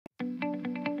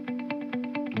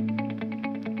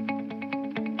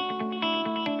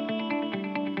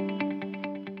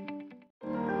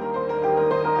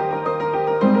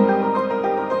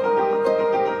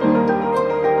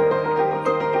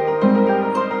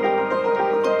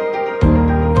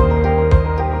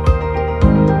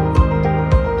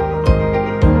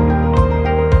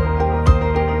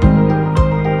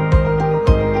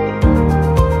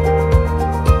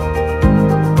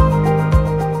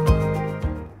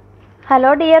Hello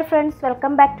dear friends,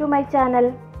 welcome back to my channel.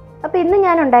 അപ്പോൾ ഇന്ന്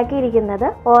ഞാൻ ഉണ്ടാക്കിയിരിക്കുന്നത്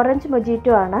ഓറഞ്ച്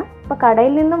മൊജിറ്റോ ആണ്. അപ്പോൾ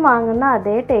കടയിൽ നിന്നും വാങ്ങുന്ന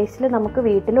അതേ ടേസ്റ്റിൽ നമുക്ക്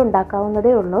വീട്ടിൽ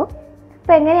ഉണ്ടാക്കാവുന്നതേ ഉള്ളൂ.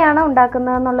 അപ്പോൾ എങ്ങനെയാണ്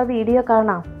ഉണ്ടാക്കുന്നതെന്നുള്ള വീഡിയോ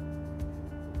കാണാം.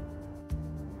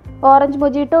 ഓറഞ്ച്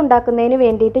മൊജിറ്റോ ഉണ്ടാക്കുന്നതിന്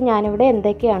വേണ്ടിയിട്ട് ഞാനിവിടെ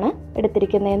എന്തൊക്കെയാണ്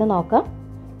എടുത്തിരിക്കുന്നതെന്ന് നോക്കാം.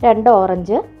 2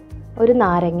 ഓറഞ്ച്, 1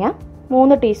 നാരങ്ങ,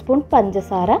 3 ടീസ്പൂൺ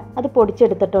പഞ്ചസാര അത്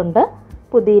പൊടിച്ചെടുത്തിട്ടുണ്ട്,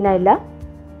 പുതിന ഇല,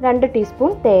 2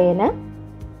 ടീസ്പൂൺ തേന്,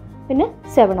 പിന്നെ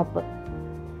 7up.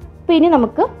 അപ്പോൾ ഇനി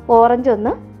നമുക്ക് ഓറഞ്ച്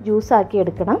ഒന്ന് ജ്യൂസാക്കി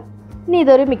എടുക്കണം. ഇനി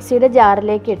ഇതൊരു മിക്സിയുടെ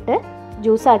ജാറിലേക്ക് ഇട്ട്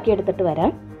ജ്യൂസാക്കി എടുത്തിട്ട്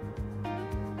വരാം.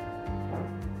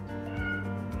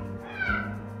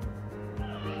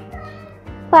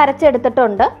 അപ്പോൾ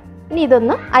അരച്ചെടുത്തിട്ടുണ്ട്. ഇനി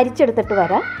ഇതൊന്ന് അരിച്ചെടുത്തിട്ട്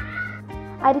വരാം.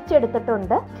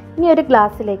 അരിച്ചെടുത്തിട്ടുണ്ട്. ഇനി ഒരു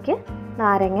ഗ്ലാസ്സിലേക്ക്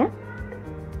നാരങ്ങ,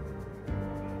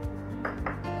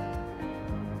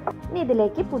 ഇനി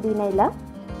ഇതിലേക്ക് പുതിന ഇല,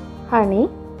 ഹണി,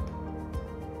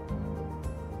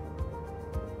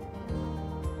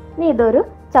 ഇനി ഇതൊരു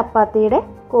ചപ്പാത്തിയുടെ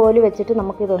കോല് വെച്ചിട്ട്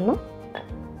നമുക്കിതൊന്ന്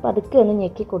പതുക്കെ ഒന്ന്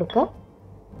ഞെക്കി കൊടുക്കാം.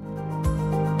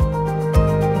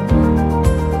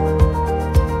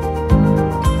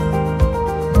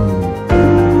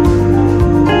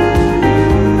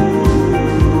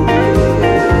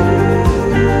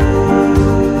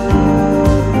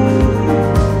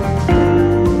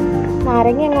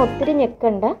 നാരങ്ങ അങ്ങ് ഒത്തിരി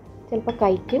ഞെക്കണ്ട, ചിലപ്പോൾ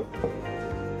കഴിക്കും.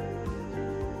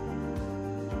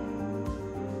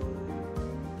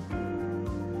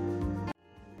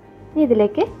 ഇനി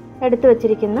ഇതിലേക്ക് എടുത്തു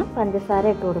വച്ചിരിക്കുന്ന പഞ്ചസാര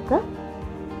ഇട്ട് കൊടുക്കുക.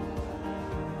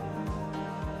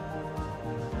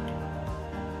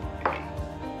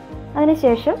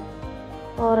 അതിനുശേഷം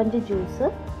ഓറഞ്ച് ജ്യൂസ്,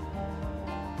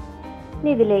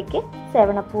 ഇനി ഇതിലേക്ക്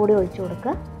 7up കൂടി ഒഴിച്ചു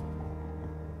കൊടുക്കുക.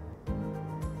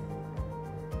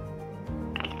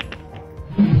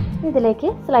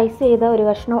 ഇതിലേക്ക് സ്ലൈസ് ചെയ്ത ഒരു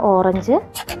കഷ്ണം ഓറഞ്ച്,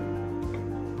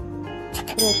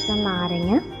 ഒരു കഷ്ണം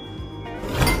നാരങ്ങ,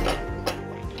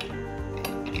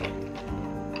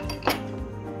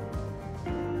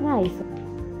 ഐസ്.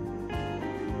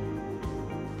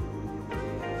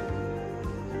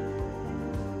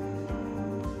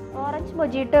 ഓറഞ്ച്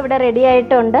മൊജിറ്റോ ഇവിടെ റെഡി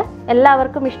ആയിട്ടുണ്ട്.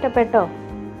 എല്ലാവർക്കും ഇഷ്ടപ്പെട്ടോ?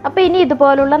 അപ്പോൾ ഇനി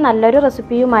ഇതുപോലുള്ള നല്ലൊരു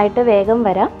റെസിപ്പിയുമായിട്ട് വേഗം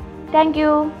വരാം. Thank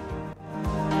you.